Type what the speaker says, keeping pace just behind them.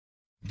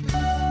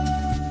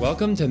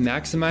Welcome to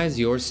Maximize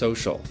Your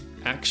Social,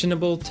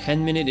 actionable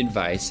 10-minute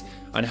advice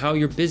on how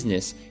your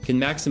business can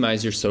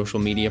maximize your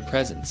social media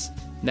presence.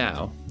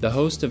 Now, the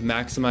host of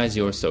Maximize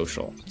Your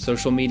Social,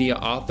 social media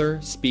author,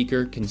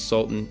 speaker,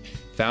 consultant,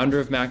 founder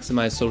of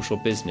Maximize Social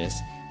Business,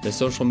 the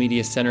Social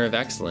Media Center of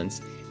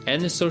Excellence,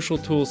 and the Social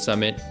Tools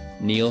Summit,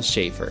 Neal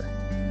Schaffer.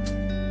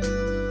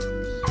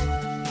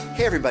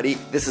 Hey everybody,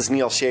 this is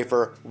Neal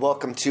Schaffer.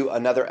 Welcome to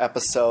another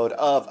episode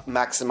of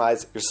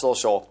Maximize Your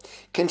Social.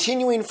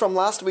 Continuing from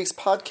last week's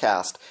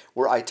podcast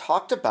where I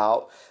talked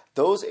about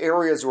those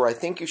areas where I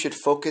think you should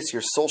focus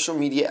your social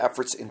media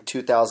efforts in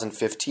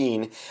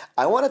 2015,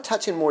 I want to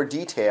touch in more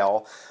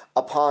detail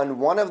upon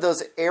one of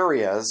those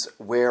areas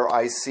where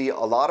I see a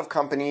lot of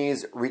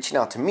companies reaching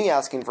out to me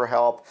asking for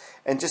help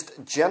and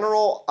just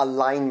general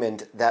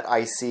alignment that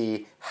I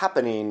see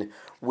happening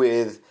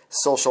with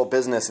social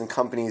business and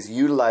companies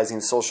utilizing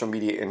social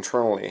media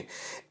internally.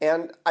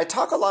 And I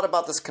talk a lot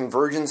about this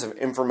convergence of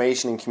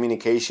information and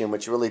communication,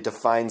 which really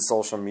defines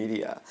social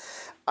media.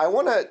 I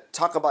want to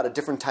talk about a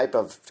different type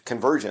of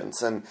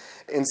convergence. And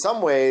in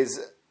some ways,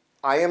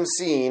 I am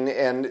seeing,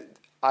 and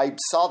I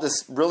saw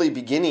this really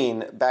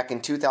beginning back in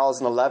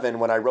 2011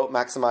 when I wrote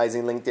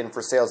Maximizing LinkedIn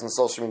for Sales and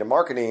Social Media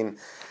Marketing,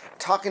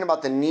 talking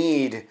about the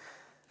need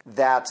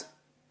that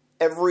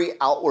every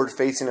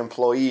outward-facing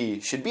employee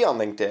should be on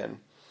LinkedIn.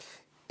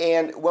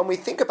 And when we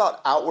think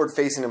about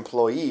outward-facing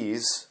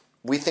employees,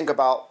 we think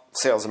about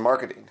sales and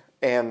marketing.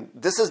 And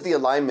this is the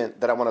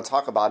alignment that I want to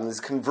talk about, and this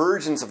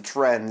convergence of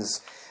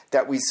trends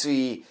that we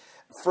see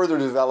further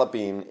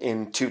developing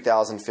in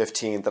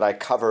 2015 that I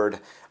covered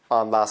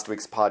on last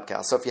week's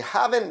podcast. So if you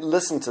haven't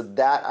listened to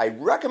that, I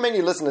recommend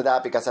you listen to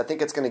that because I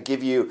think it's going to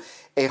give you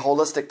a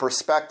holistic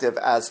perspective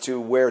as to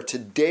where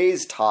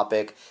today's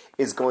topic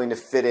is going to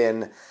fit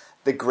in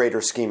the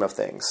greater scheme of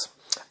things.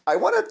 I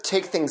want to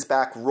take things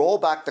back, roll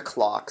back the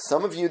clock.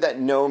 Some of you that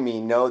know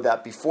me know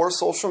that before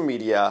social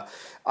media,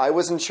 I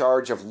was in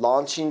charge of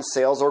launching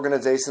sales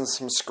organizations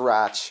from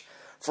scratch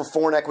for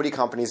foreign equity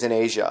companies in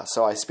Asia.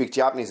 So I speak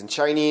Japanese and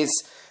Chinese.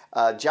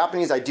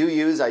 Japanese I do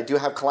use. I do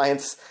have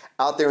clients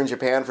out there in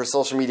Japan for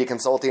social media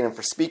consulting and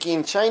for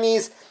speaking.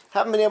 Chinese,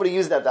 haven't been able to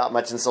use that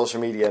much in social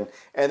media.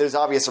 And there's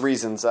obvious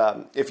reasons.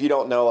 If you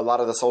don't know, a lot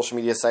of the social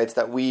media sites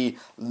that we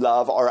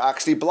love are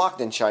actually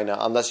blocked in China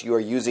unless you are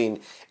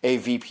using a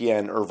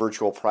VPN or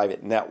virtual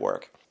private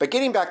network. But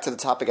getting back to the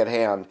topic at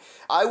hand,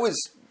 I was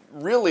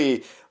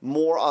really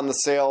more on the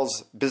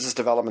sales business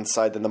development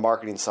side than the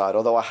marketing side,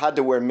 although I had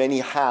to wear many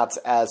hats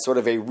as sort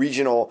of a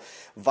regional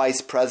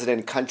vice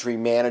president country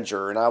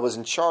manager, and I was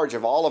in charge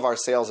of all of our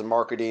sales and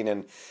marketing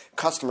and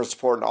customer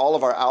support and all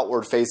of our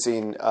outward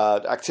facing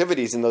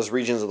activities in those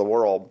regions of the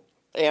world.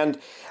 And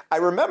I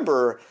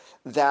remember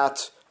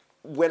that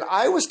when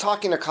I was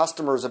talking to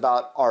customers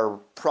about our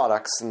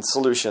products and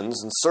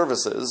solutions and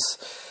services,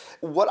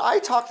 what I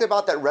talked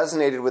about that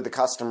resonated with the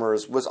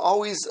customers was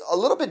always a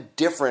little bit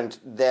different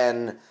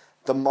than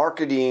the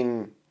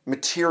marketing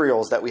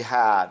materials that we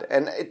had.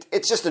 And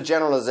it's just a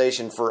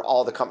generalization for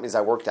all the companies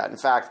I worked at. In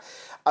fact,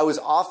 I was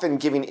often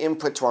giving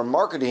input to our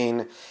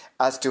marketing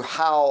as to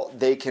how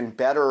they can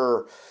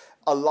better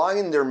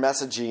align their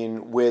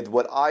messaging with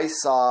what I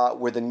saw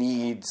were the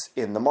needs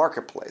in the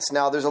marketplace.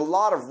 Now, there's a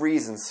lot of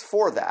reasons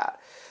for that.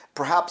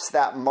 Perhaps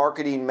that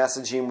marketing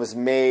messaging was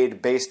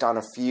made based on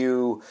a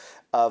few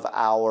of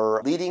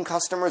our leading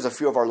customers, a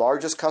few of our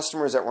largest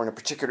customers that were in a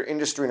particular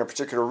industry in a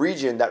particular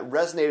region that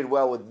resonated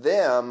well with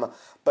them,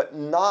 but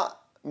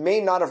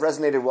may not have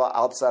resonated well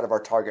outside of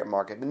our target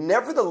market. But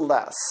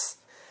nevertheless,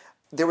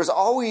 there was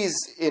always,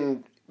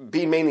 in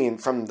being mainly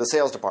from the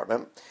sales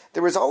department,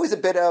 there was always a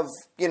bit of,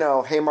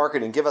 hey,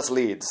 marketing, give us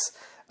leads.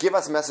 Give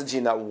us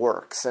messaging that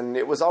works. And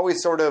it was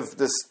always sort of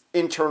this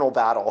internal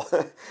battle.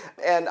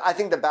 And I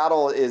think the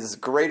battle is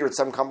greater at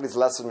some companies,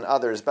 less than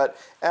others. And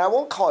I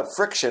won't call it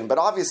friction, but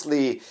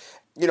obviously,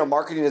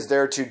 marketing is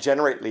there to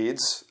generate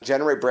leads,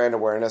 generate brand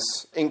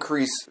awareness,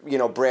 increase,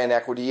 brand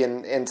equity,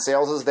 and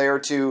sales is there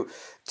to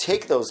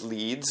take those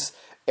leads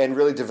and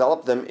really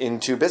develop them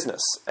into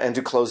business and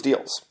to close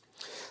deals.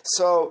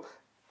 So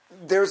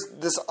there's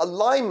this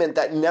alignment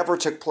that never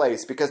took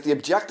place because the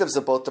objectives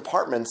of both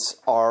departments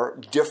are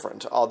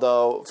different.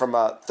 Although from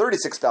a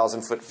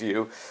 36,000-foot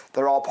view,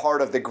 they're all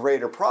part of the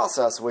greater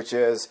process, which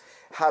is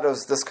how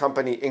does this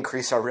company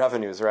increase our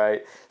revenues,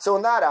 right? So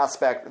in that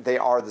aspect, they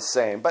are the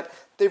same. But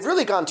they've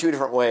really gone two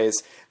different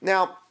ways.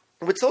 Now,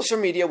 with social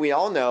media, we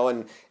all know,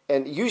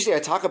 and usually I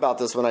talk about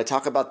this when I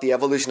talk about the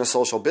evolution of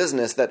social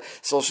business, that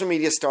social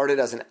media started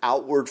as an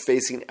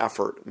outward-facing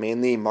effort,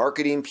 mainly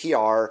marketing,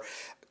 PR,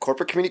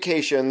 corporate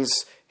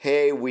communications.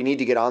 Hey, we need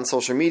to get on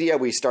social media.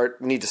 We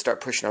need to start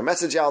pushing our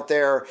message out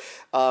there.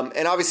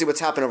 And obviously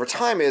what's happened over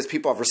time is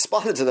people have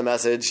responded to the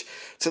message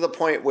to the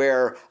point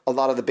where a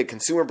lot of the big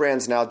consumer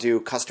brands now do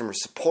customer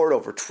support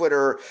over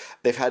Twitter.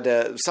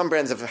 Some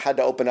brands have had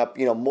to open up,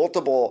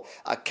 multiple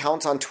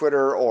accounts on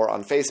Twitter or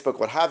on Facebook,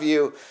 what have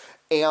you.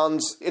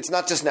 And it's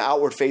not just an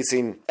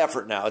outward-facing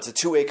effort now. It's a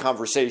two-way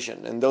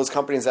conversation. And those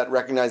companies that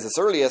recognize this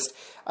earliest,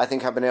 I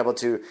think, have been able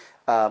to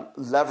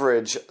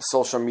leverage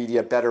social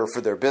media better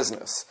for their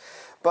business.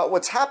 But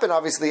what's happened,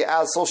 obviously,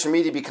 as social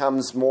media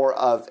becomes more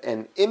of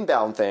an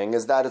inbound thing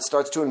is that it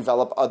starts to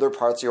envelop other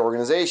parts of your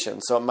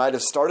organization. So it might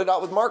have started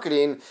out with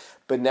marketing,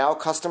 but now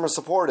customer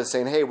support is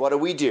saying, hey, what do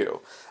we do?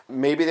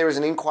 Maybe there was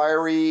an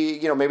inquiry,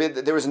 maybe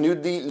there was a new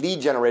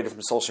lead generated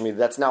from social media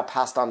that's now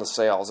passed on to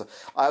sales.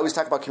 I always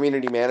talk about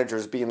community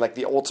managers being like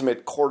the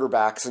ultimate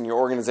quarterbacks in your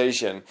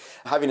organization,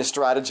 having to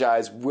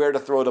strategize where to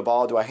throw the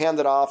ball. Do I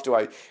hand it off? Do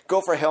I go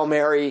for Hail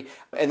Mary?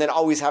 And then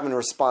always having to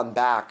respond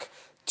back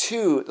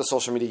to the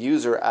social media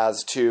user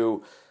as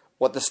to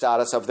what the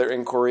status of their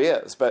inquiry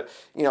is. But,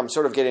 I'm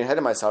sort of getting ahead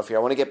of myself here.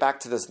 I want to get back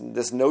to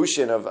this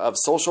notion of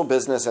social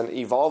business and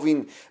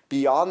evolving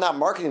beyond that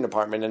marketing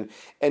department.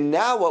 And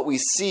now what we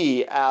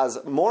see as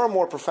more and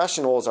more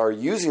professionals are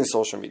using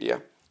social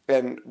media,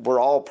 and we're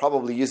all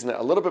probably using it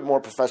a little bit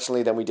more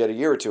professionally than we did a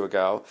year or two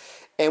ago,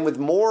 and with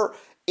more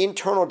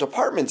internal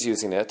departments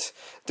using it,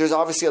 there's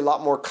obviously a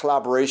lot more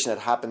collaboration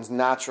that happens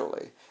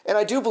naturally. And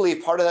I do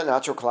believe part of that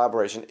natural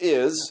collaboration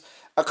is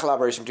a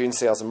collaboration between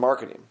sales and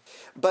marketing.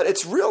 But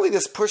it's really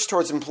this push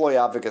towards employee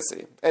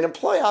advocacy. And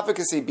employee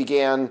advocacy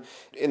began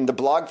in the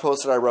blog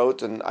post that I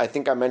wrote, and I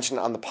think I mentioned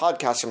on the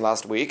podcast from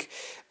last week.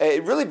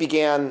 It really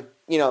began,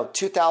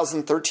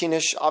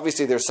 2013-ish.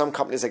 Obviously, there's some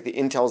companies like the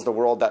Intels of the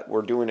world that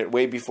were doing it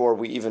way before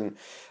we even,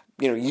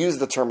 use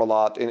the term a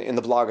lot in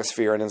the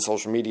blogosphere and in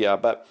social media.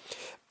 But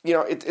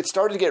it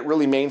started to get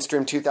really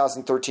mainstream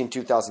 2013,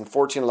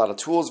 2014, a lot of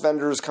tools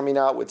vendors coming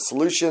out with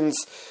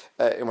solutions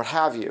and what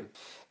have you.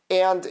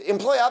 And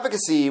employee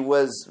advocacy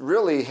was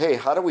really, hey,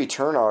 how do we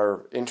turn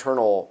our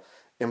internal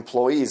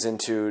employees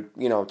into,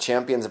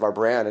 champions of our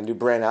brand and new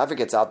brand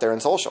advocates out there in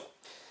social?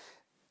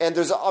 And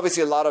there's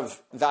obviously a lot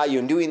of value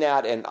in doing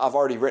that. And I've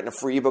already written a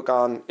free ebook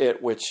on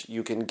it, which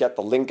you can get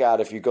the link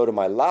at if you go to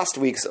my last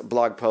week's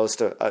blog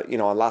post,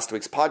 on last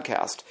week's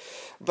podcast.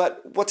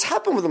 But what's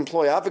happened with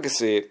employee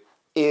advocacy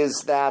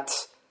is that,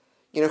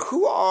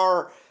 who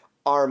are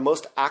our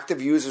most active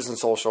users in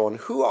social and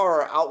who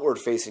are our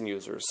outward-facing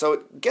users? So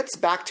it gets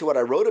back to what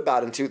I wrote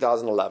about in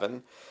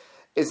 2011,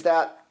 is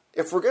that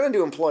if we're going to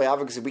do employee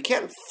advocacy, we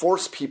can't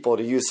force people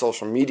to use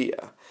social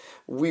media.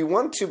 We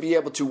want to be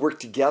able to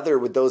work together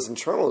with those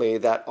internally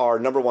that are,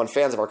 number one,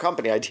 fans of our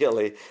company,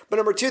 ideally, but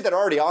number two, that are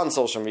already on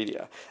social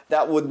media,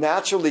 that would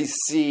naturally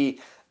see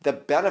the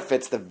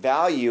benefits, the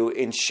value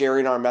in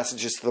sharing our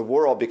messages to the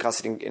world because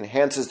it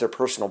enhances their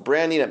personal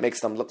branding, it makes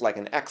them look like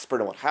an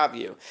expert and what have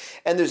you.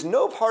 And there's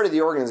no part of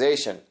the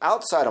organization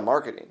outside of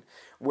marketing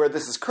where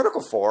this is critical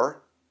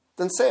for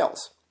than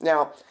sales.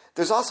 Now,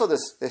 there's also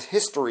this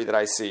history that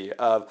I see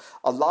of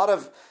a lot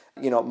of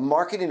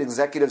marketing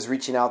executives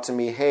reaching out to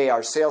me, hey,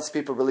 our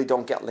salespeople really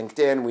don't get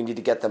LinkedIn. We need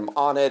to get them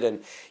on it.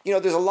 And,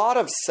 there's a lot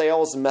of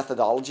sales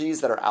methodologies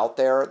that are out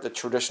there, the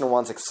traditional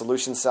ones like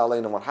solution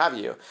selling and what have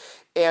you.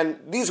 And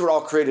these were all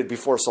created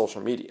before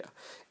social media.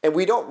 And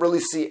we don't really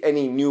see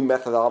any new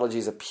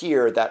methodologies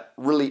appear that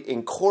really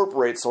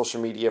incorporate social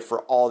media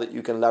for all that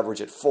you can leverage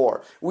it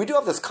for. We do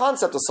have this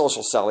concept of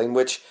social selling,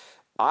 which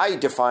I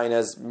define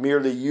as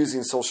merely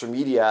using social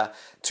media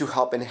to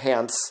help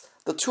enhance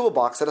the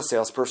toolbox that a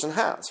salesperson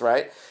has,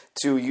 right?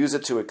 To use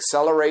it to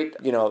accelerate,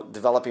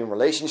 developing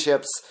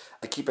relationships,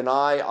 to keep an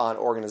eye on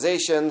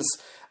organizations,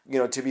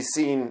 to be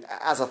seen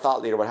as a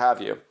thought leader, what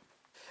have you.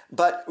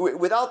 But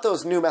without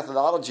those new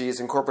methodologies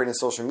incorporating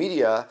social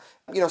media,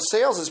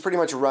 sales is pretty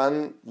much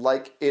run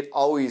like it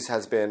always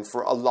has been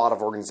for a lot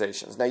of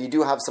organizations. Now, you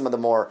do have some of the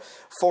more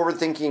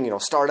forward-thinking,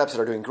 startups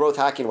that are doing growth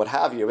hacking, what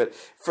have you. But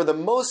for the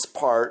most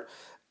part,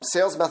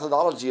 sales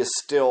methodology is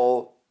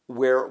still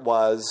where it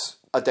was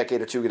a decade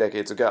or 2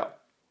 decades ago,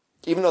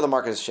 even though the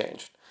market has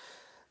changed.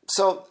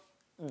 So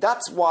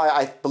that's why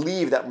I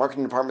believe that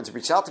marketing departments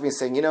reached out to me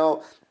saying,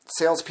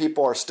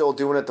 salespeople are still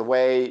doing it the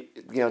way,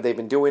 they've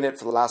been doing it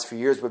for the last few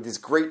years with these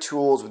great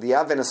tools. With the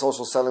advent of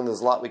social selling, there's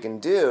a lot we can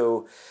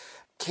do.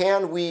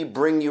 Can we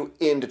bring you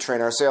in to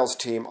train our sales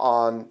team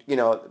on,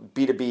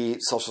 B2B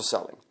social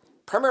selling?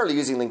 Primarily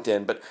using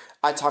LinkedIn, but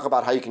I talk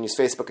about how you can use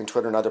Facebook and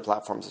Twitter and other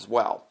platforms as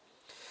well.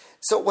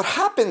 So what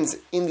happens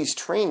in these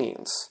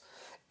trainings,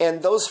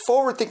 and those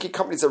forward-thinking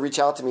companies that reach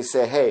out to me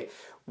say, hey,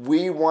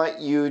 we want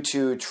you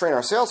to train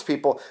our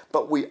salespeople,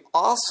 but we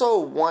also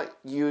want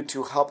you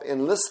to help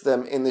enlist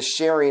them in the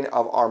sharing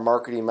of our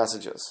marketing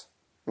messages.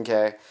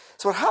 Okay?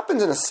 So what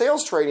happens in a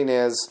sales training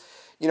is,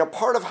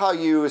 part of how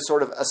you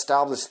sort of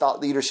establish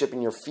thought leadership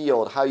in your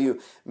field, how you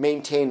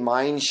maintain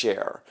mind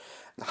share,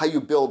 how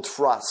you build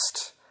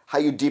trust, how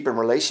you deepen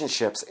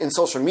relationships in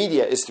social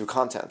media is through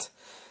content.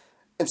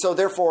 And so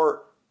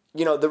therefore,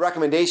 the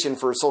recommendation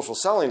for social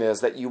selling is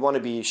that you want to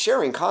be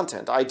sharing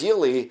content.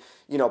 Ideally,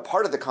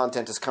 part of the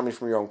content is coming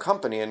from your own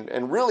company,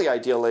 and really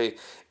ideally,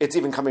 it's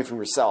even coming from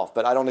yourself.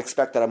 But I don't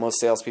expect that of most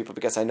salespeople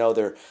because I know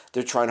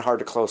they're trying hard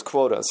to close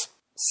quotas.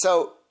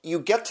 So you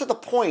get to the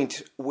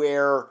point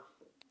where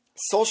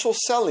social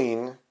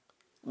selling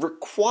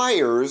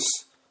requires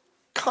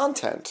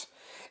content.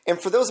 And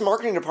for those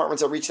marketing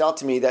departments that reached out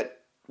to me that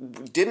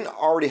didn't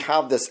already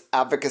have this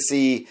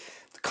advocacy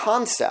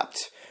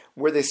concept,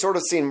 where they sort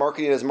of seen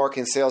marketing as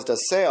marketing, sales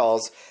does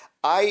sales,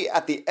 I,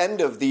 at the end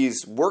of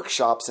these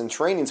workshops and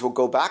trainings, will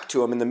go back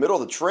to them in the middle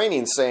of the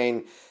training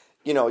saying,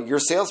 your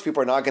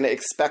salespeople are not going to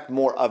expect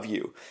more of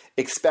you.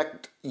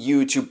 Expect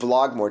you to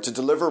blog more, to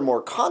deliver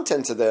more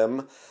content to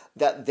them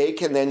that they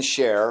can then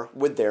share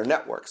with their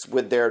networks,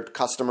 with their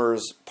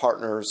customers,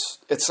 partners,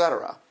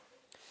 etc.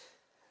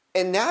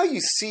 And now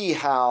you see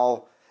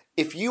how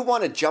if you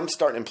want to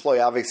jumpstart an employee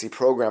advocacy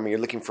program and you're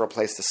looking for a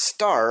place to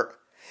start,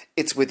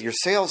 it's with your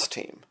sales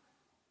team.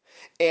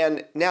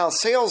 And now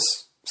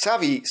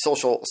savvy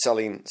social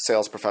selling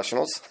sales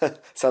professionals,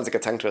 sounds like a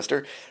tongue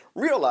twister,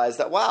 realize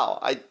that,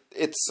 wow,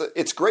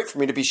 it's great for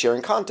me to be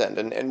sharing content.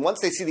 And once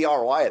they see the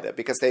ROI of it,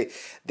 because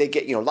they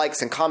get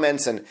likes and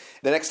comments, and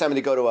the next time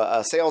they go to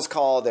a sales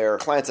call, their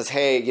client says,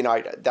 hey,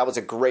 that was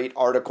a great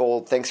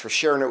article, thanks for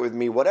sharing it with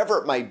me, whatever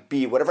it might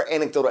be, whatever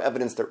anecdotal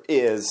evidence there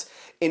is,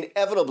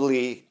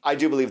 inevitably, I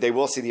do believe they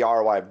will see the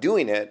ROI of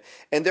doing it.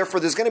 And therefore,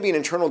 there's going to be an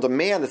internal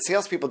demand that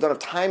salespeople don't have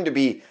time to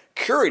be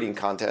curating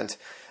content,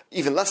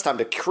 even less time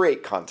to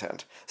create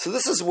content. So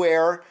this is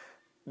where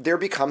there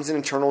becomes an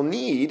internal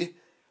need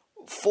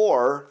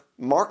for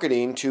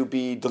marketing to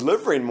be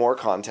delivering more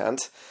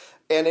content,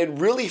 and it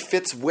really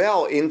fits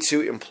well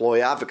into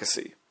employee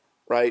advocacy,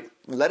 right?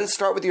 Let it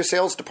start with your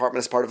sales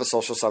department as part of a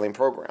social selling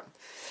program.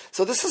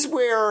 So this is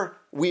where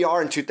we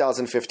are in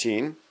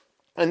 2015,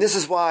 and this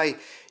is why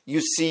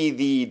you see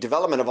the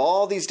development of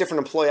all these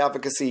different employee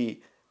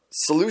advocacy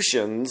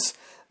solutions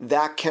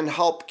that can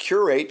help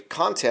curate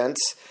content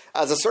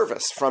as a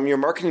service from your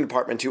marketing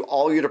department to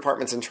all your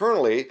departments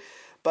internally.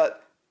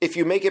 But if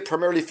you make it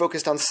primarily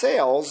focused on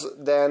sales,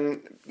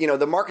 then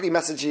the marketing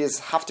messages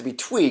have to be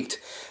tweaked,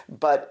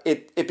 but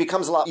it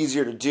becomes a lot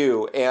easier to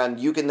do, and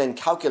you can then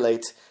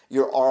calculate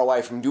your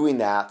ROI from doing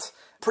that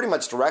pretty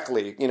much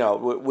directly,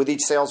 with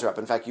each sales rep.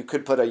 In fact, you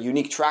could put a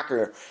unique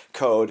tracker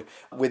code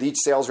with each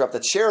sales rep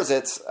that shares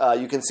it.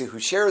 You can see who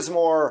shares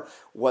more,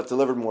 what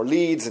delivered more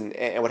leads,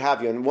 and what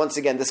have you. And once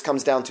again, this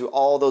comes down to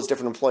all those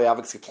different employee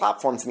advocacy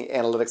platforms and the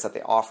analytics that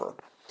they offer.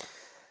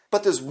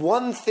 But there's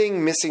one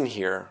thing missing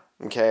here,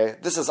 okay?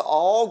 This is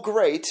all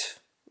great.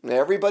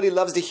 Everybody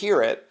loves to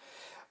hear it,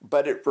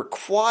 but it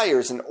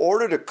requires, in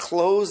order to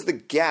close the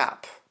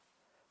gap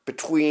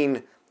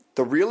between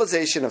the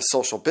realization of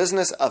social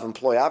business, of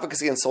employee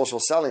advocacy, and social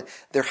selling,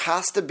 there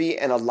has to be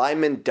an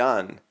alignment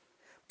done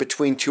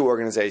between two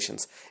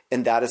organizations,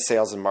 and that is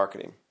sales and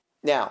marketing.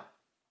 Now,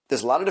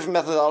 there's a lot of different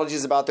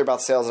methodologies out there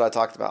about sales that I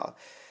talked about.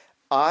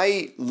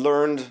 I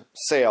learned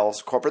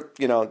sales, corporate,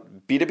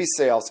 B2B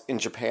sales in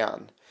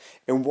Japan.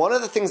 And one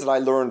of the things that I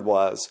learned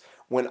was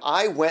when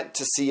I went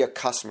to see a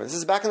customer, this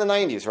is back in the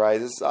 90s,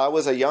 right? I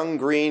was a young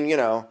green,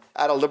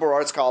 at a liberal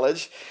arts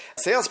college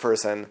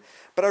salesperson,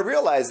 but I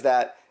realized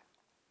that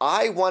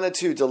I wanted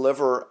to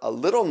deliver a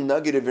little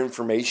nugget of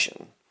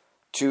information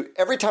to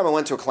every time I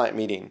went to a client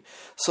meeting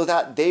so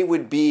that they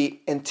would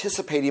be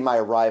anticipating my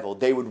arrival.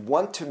 They would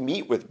want to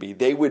meet with me.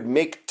 They would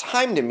make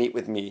time to meet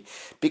with me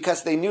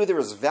because they knew there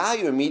was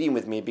value in meeting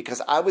with me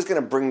because I was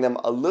going to bring them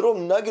a little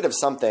nugget of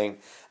something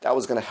that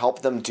was going to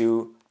help them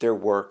do their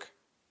work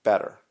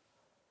better.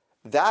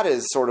 That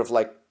is sort of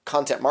like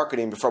content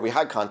marketing before we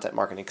had content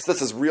marketing, because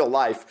this is real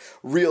life,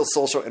 real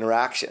social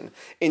interaction.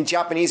 In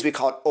Japanese, we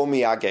call it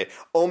omiyage.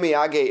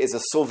 Omiyage is a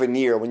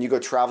souvenir. When you go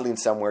traveling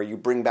somewhere, you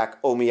bring back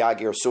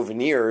omiyage or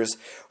souvenirs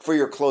for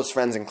your close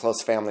friends and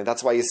close family.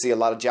 That's why you see a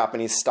lot of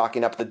Japanese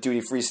stocking up the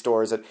duty-free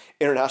stores at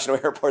international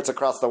airports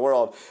across the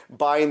world,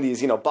 buying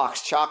these,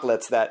 boxed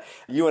chocolates that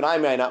you and I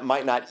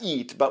might not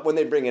eat, but when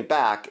they bring it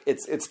back,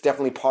 it's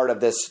definitely part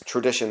of this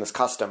tradition, this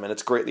custom, and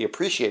it's greatly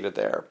appreciated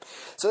there.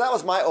 So that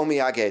was my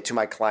omiyage to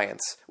my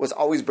clients, was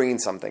always bringing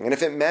something. And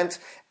if it meant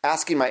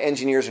asking my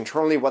engineers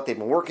internally what they've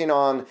been working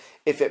on,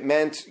 if it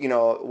meant,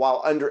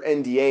 while under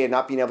NDA and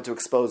not being able to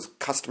expose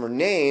customer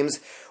names,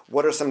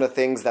 what are some of the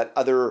things that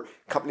other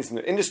companies in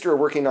the industry are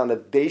working on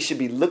that they should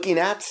be looking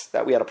at,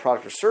 that we had a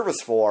product or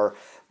service for?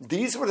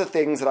 These were the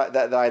things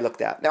that I looked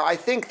at. Now, I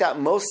think that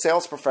most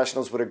sales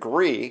professionals would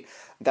agree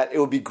that it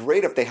would be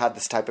great if they had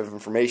this type of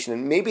information,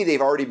 and maybe they've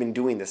already been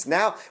doing this.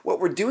 Now, what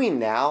we're doing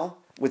now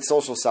with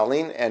social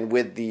selling and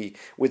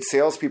with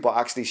salespeople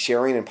actually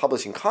sharing and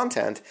publishing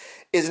content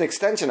is an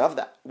extension of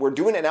that. We're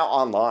doing it now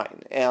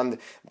online. And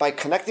by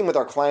connecting with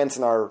our clients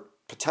and our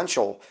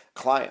potential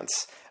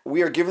clients,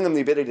 we are giving them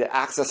the ability to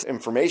access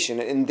information.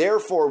 And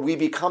therefore, we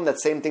become that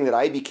same thing that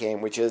I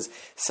became, which is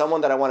someone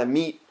that I want to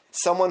meet,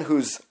 someone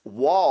whose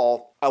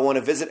wall I want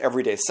to visit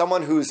every day,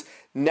 someone whose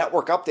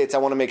network updates I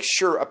want to make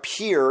sure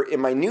appear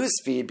in my news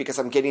feed because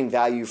I'm getting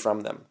value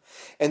from them.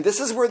 And this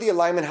is where the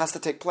alignment has to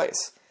take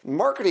place.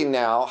 Marketing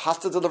now has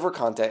to deliver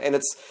content, and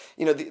it's,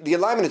 the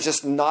alignment is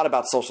just not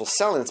about social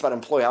selling, it's about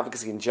employee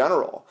advocacy in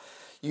general.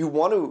 You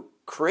want to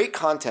create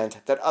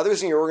content that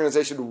others in your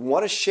organization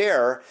want to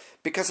share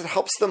because it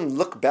helps them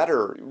look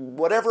better,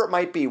 whatever it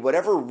might be,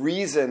 whatever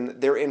reason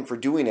they're in for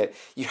doing it.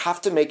 You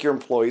have to make your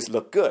employees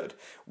look good,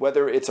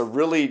 whether it's a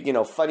really,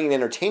 funny and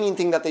entertaining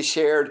thing that they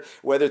shared,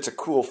 whether it's a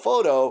cool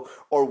photo,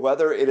 or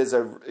whether it is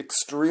an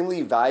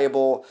extremely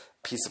valuable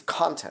piece of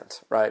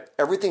content, right?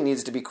 Everything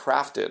needs to be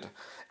crafted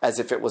as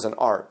if it was an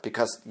art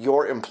because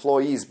your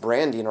employees'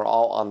 branding are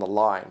all on the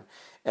line.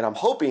 And I'm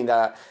hoping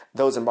that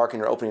those in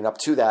marketing are opening up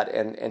to that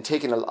and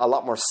taking a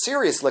lot more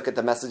serious look at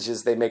the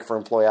messages they make for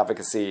employee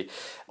advocacy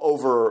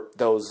over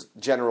those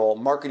general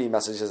marketing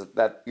messages,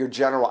 that your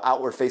general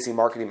outward-facing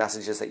marketing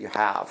messages that you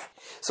have.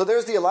 So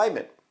there's the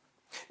alignment.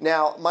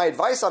 Now, my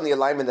advice on the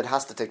alignment that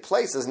has to take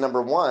place is,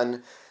 number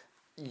one,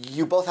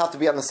 you both have to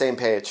be on the same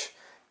page.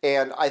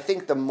 And I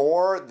think the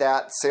more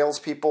that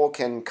salespeople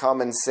can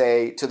come and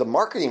say to the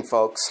marketing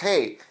folks,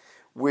 hey,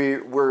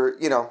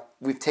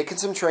 we've taken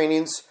some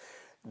trainings.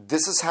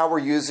 This is how we're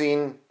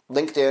using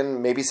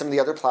LinkedIn, maybe some of the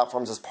other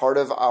platforms as part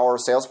of our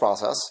sales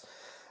process.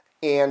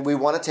 And we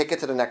want to take it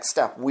to the next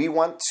step. We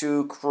want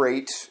to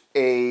create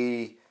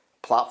a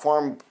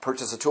platform,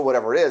 purchase a tool,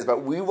 whatever it is,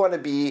 but we want to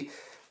be,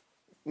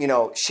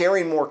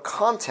 sharing more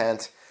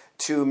content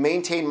to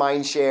maintain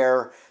mind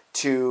share,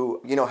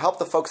 to help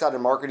the folks out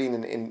in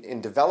marketing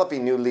in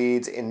developing new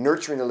leads, in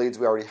nurturing the leads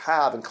we already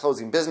have, and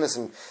closing business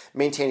and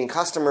maintaining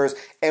customers.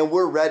 And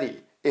we're ready.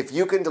 If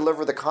you can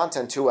deliver the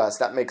content to us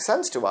that makes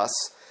sense to us,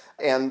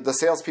 and the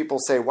salespeople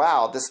say,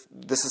 wow,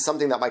 this is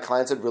something that my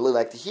clients would really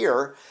like to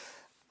hear,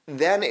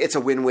 then it's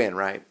a win-win,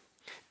 right?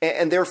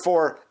 And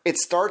therefore, it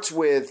starts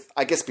with,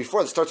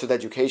 it starts with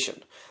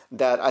education.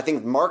 That I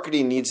think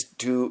marketing needs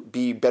to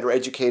be better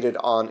educated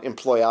on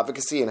employee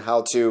advocacy and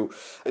how to,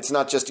 it's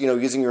not just,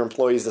 using your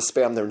employees to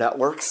spam their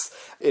networks.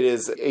 It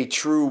is a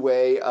true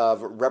way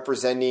of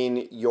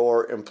representing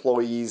your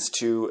employees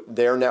to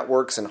their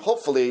networks, and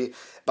hopefully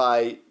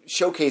by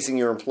showcasing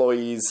your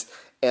employees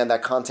and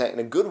that content in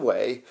a good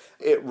way,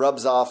 it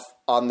rubs off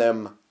on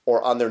them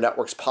or on their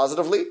networks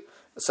positively.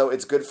 So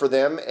it's good for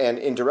them, and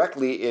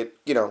indirectly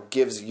it,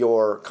 gives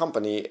your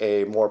company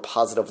a more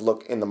positive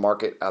look in the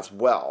market as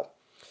well.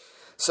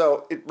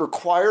 So it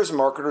requires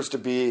marketers to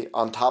be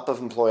on top of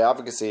employee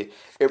advocacy.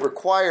 It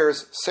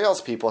requires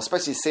salespeople,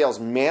 especially sales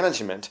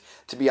management,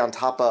 to be on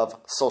top of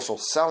social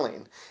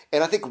selling.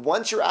 And I think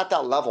once you're at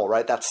that level,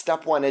 right, that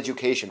step one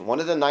education, one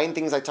of the 9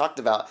 things I talked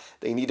about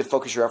that you need to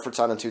focus your efforts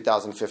on in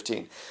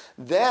 2015.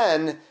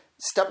 Then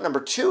step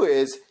number 2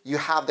 is you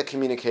have the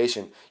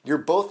communication. You're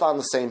both on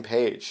the same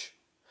page.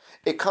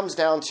 It comes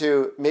down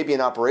to maybe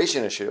an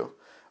operation issue,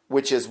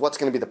 which is what's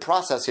going to be the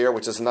process here,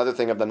 which is another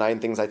thing of the 9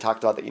 things I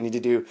talked about that you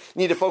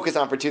need to focus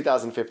on for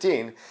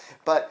 2015.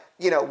 But,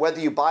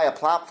 whether you buy a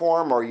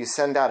platform or you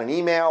send out an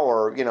email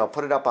or,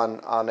 put it up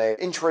on an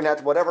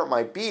intranet, whatever it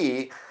might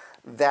be,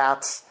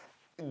 that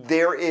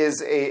there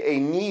is a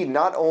need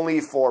not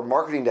only for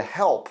marketing to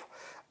help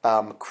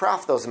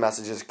craft those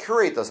messages,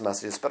 curate those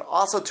messages, but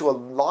also to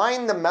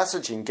align the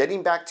messaging,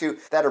 getting back to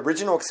that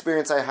original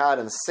experience I had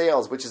in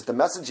sales, which is the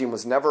messaging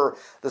was never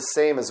the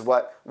same as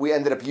what we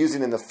ended up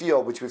using in the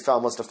field, which we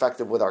found most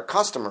effective with our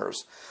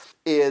customers,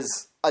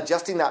 is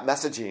adjusting that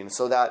messaging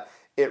so that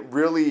it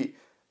really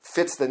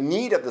fits the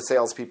need of the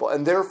salespeople,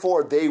 and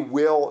therefore they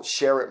will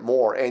share it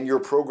more, and your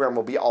program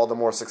will be all the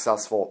more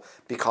successful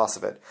because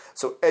of it.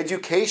 So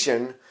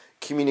education,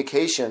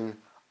 communication,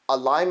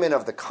 alignment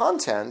of the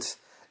content,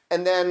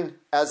 and then,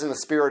 as in the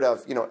spirit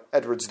of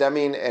Edwards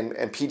Deming and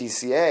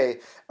PDCA,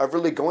 of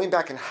really going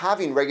back and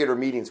having regular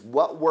meetings,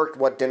 what worked,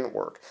 what didn't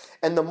work.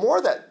 And the more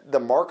that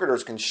the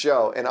marketers can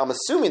show, and I'm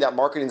assuming that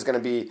marketing is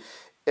going to be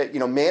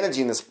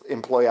managing this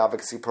employee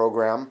advocacy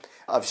program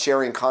of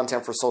sharing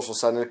content for social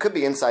selling. It could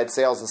be inside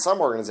sales in some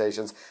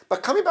organizations,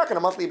 but coming back on a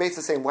monthly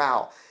basis saying,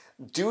 wow,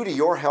 due to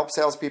your help,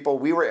 salespeople,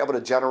 we were able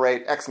to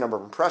generate X number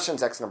of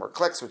impressions, X number of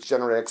clicks, which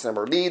generate X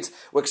number of leads,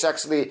 which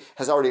actually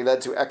has already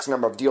led to X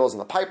number of deals in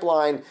the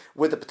pipeline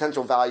with a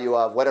potential value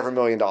of whatever $1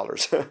 million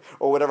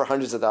or whatever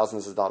hundreds of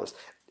thousands of dollars.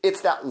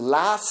 It's that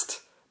last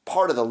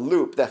part of the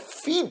loop, the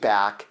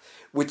feedback,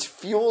 which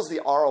fuels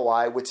the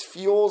ROI, which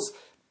fuels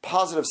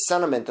positive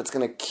sentiment that's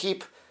going to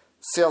keep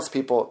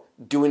salespeople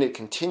doing it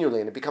continually,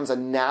 and it becomes a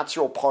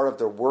natural part of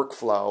their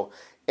workflow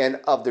and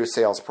of their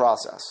sales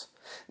process.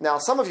 Now,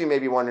 some of you may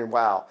be wondering,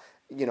 wow,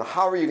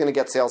 how are you going to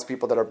get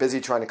salespeople that are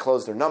busy trying to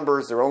close their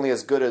numbers? They're only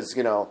as good as,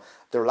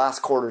 their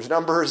last quarter's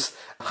numbers.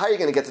 How are you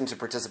going to get them to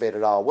participate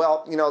at all?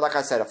 Well, like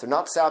I said, if they're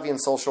not savvy in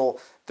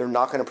social, they're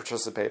not going to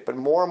participate. But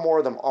more and more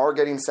of them are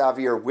getting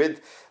savvier with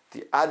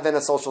the advent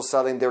of social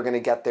selling. They're going to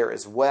get there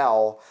as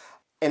well.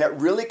 And it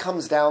really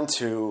comes down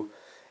to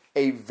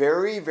a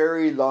very,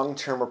 very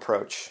long-term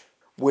approach,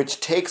 which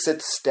takes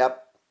it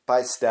step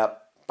by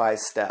step by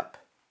step,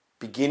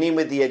 beginning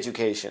with the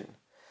education.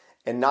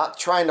 And not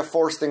trying to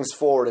force things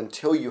forward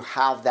until you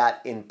have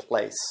that in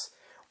place,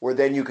 where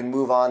then you can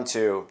move on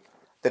to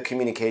the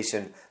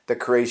communication, the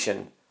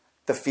creation,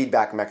 the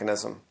feedback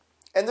mechanism.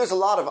 And there's a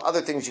lot of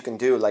other things you can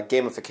do, like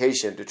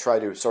gamification, to try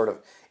to sort of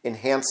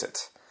enhance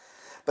it.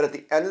 But at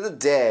the end of the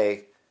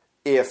day,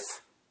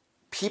 if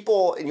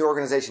people in your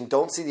organization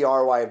don't see the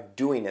ROI of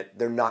doing it,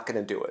 they're not going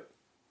to do it,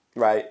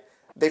 right?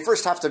 They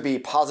first have to be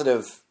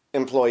positive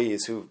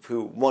employees who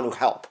want to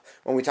help,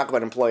 when we talk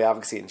about employee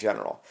advocacy in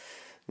general.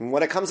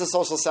 When it comes to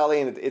social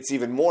selling, it's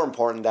even more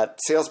important that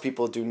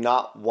salespeople do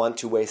not want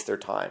to waste their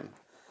time.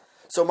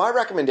 So my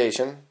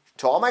recommendation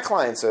to all my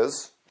clients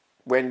is,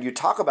 when you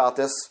talk about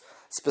this,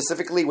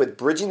 specifically with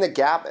bridging the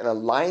gap and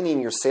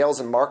aligning your sales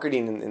and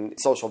marketing and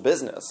social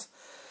business,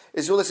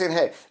 is really saying,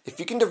 hey, if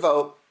you can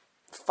devote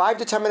 5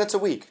 to 10 minutes a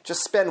week,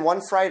 just spend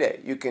one Friday.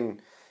 You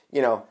can,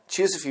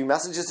 choose a few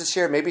messages to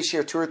share, maybe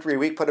share 2 or 3 a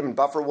week, put them in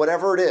buffer,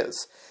 whatever it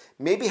is.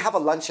 Maybe have a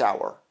lunch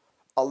hour.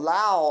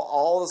 Allow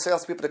all the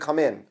salespeople to come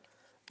in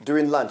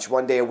during lunch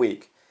one day a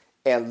week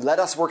and let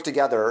us work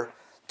together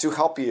to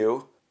help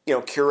you,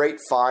 curate,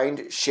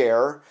 find,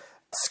 share,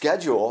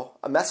 schedule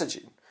a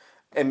messaging.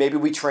 And maybe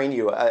we train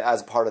you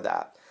as part of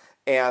that.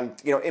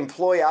 And,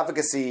 employee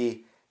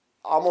advocacy,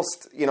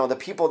 almost, the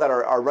people that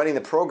are running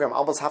the program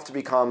almost have to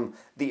become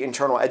the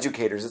internal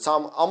educators. It's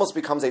almost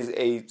becomes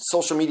a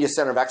social media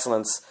center of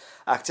excellence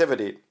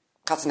activity.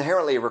 Because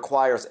inherently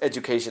requires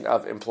education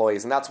of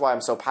employees. And that's why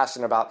I'm so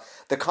passionate about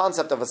the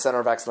concept of a center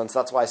of excellence.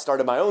 That's why I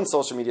started my own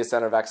social media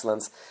center of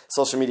excellence,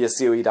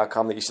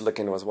 socialmediacoe.com, that you should look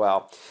into as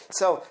well.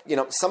 So,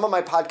 some of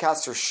my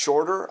podcasts are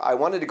shorter. I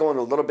wanted to go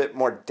into a little bit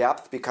more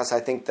depth because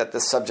I think that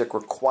this subject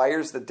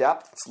requires the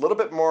depth. It's a little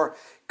bit more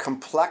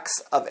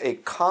complex of a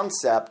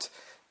concept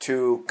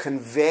to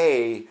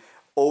convey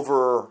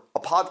over a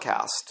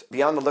podcast.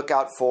 Be on the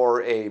lookout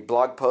for a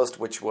blog post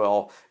which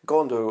will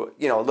go into,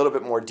 a little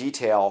bit more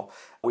detail,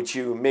 which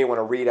you may want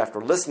to read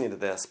after listening to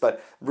this.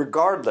 But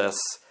regardless,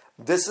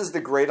 this is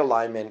the great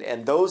alignment,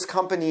 and those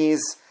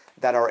companies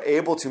that are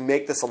able to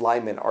make this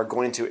alignment are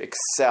going to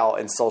excel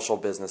in social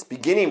business,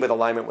 beginning with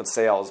alignment with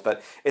sales,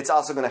 but it's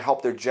also going to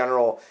help their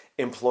general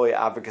employee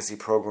advocacy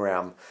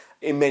program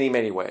in many,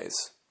 many ways.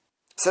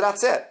 So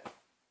that's it.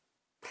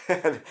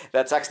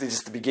 That's actually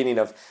just the beginning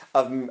of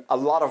a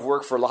lot of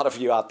work for a lot of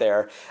you out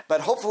there.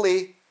 But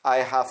hopefully I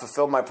have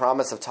fulfilled my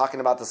promise of talking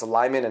about this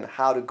alignment and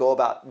how to go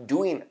about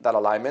doing that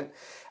alignment.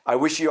 I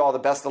wish you all the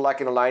best of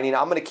luck in aligning.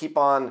 I'm going to keep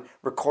on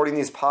recording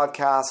these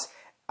podcasts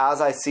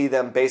as I see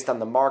them, based on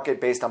the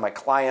market, based on my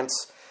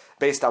clients,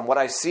 based on what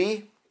I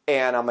see.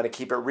 And I'm going to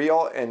keep it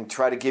real and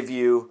try to give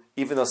you,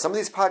 even though some of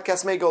these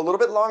podcasts may go a little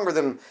bit longer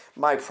than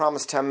my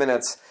promised 10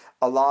 minutes,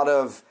 a lot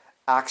of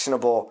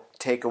actionable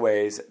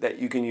takeaways that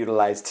you can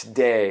utilize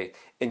today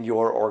in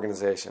your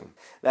organization.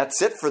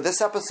 That's it for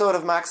this episode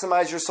of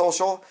Maximize Your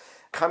Social.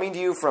 Coming to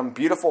you from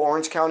beautiful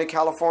Orange County,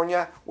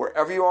 California.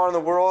 Wherever you are in the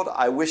world,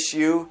 I wish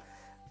you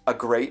a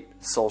great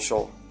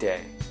social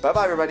day.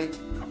 Bye-bye, everybody.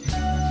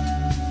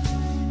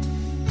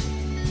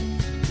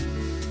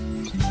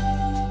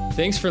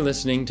 Thanks for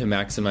listening to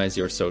Maximize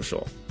Your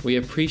Social. We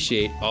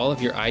appreciate all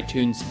of your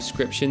iTunes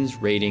subscriptions,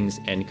 ratings,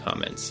 and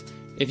comments.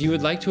 If you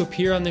would like to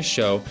appear on this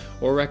show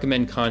or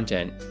recommend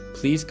content,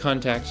 please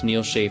contact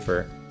Neal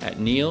Schaffer at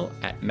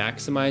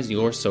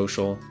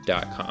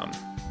neal@maximizeyoursocial.com.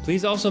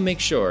 Please also make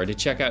sure to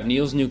check out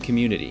Neal's new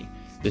community,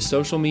 the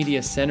Social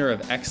Media Center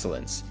of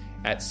Excellence,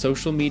 at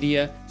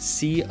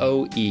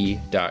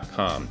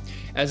socialmediacoe.com,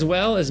 as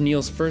well as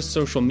Neal's first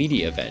social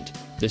media event,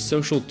 the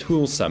Social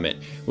Tools Summit,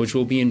 which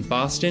will be in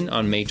Boston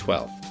on May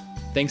 12th.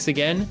 Thanks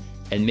again,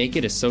 and make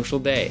it a social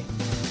day.